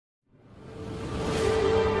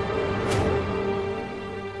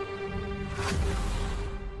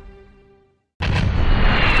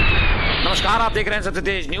नमस्कार, आप देख रहे हैं सबसे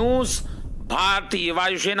तेज न्यूज। भारतीय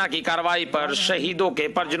वायुसेना की कार्रवाई पर शहीदों के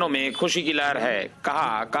परिजनों में खुशी की लहर है।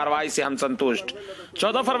 कहा, कार्रवाई से हम संतुष्ट।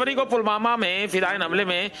 14 फरवरी को पुलवामा में फिदायिन हमले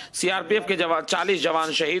में सीआरपीएफ के 40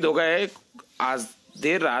 जवान शहीद हो गए। आज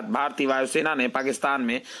देर रात भारतीय वायुसेना ने पाकिस्तान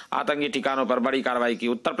में आतंकी ठिकानों पर बड़ी कार्रवाई की।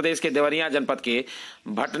 उत्तर प्रदेश के देवरिया जनपद के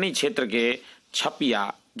भटनी क्षेत्र के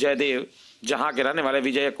छपिया जयदेव जहां के रहने वाले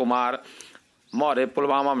विजय कुमार मौर्य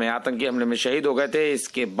पुलवामा में आतंकी हमले में शहीद हो गए थे।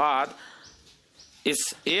 इसके बाद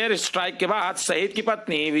इस एयर स्ट्राइक के बाद शहीद की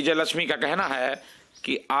पत्नी विजय लक्ष्मी का कहना है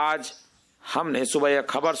कि आज हमने सुबह यह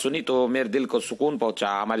खबर सुनी तो मेरे दिल को सुकून पहुंचा।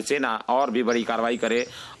 हमारी सेना और भी बड़ी कार्रवाई करे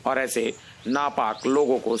और ऐसे नापाक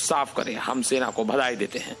लोगों को साफ करे। हम सेना को बधाई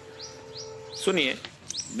देते हैं। सुनिए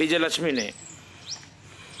विजय लक्ष्मी ने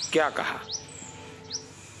क्या कहा।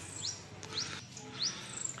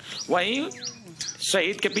 वहीं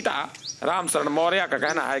शहीद के पिता राम शरण मौर्य का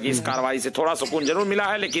कहना है कि इस कार्रवाई से थोड़ा सुकून जरूर मिला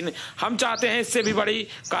है, लेकिन हम चाहते हैं इससे भी बड़ी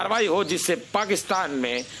कार्रवाई हो जिससे पाकिस्तान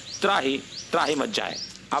में त्राही मच जाए।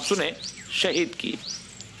 आप सुने शहीद की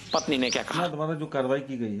पत्नी ने क्या कहा। तुम्हारा जो कार्रवाई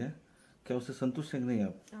की गई है, क्या उससे संतुष्ट हैं कि नहीं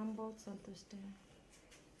आप? हम बहुत संतुष्ट हैं।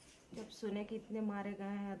 जब सुने कि इतने मारे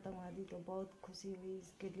गए हैं आतंकवादी तो बहुत खुशी हुई।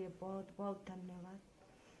 इसके लिए बहुत बहुत धन्यवाद।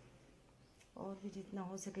 और भी जितना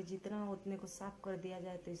हो सके जितना उतने को साफ कर दिया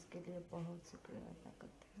जाए तो इसके लिए बहुत शुक्रिया अदा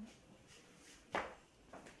करते हैं।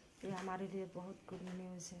 ये हमारे लिए बहुत गुड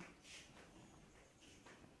न्यूज़ है।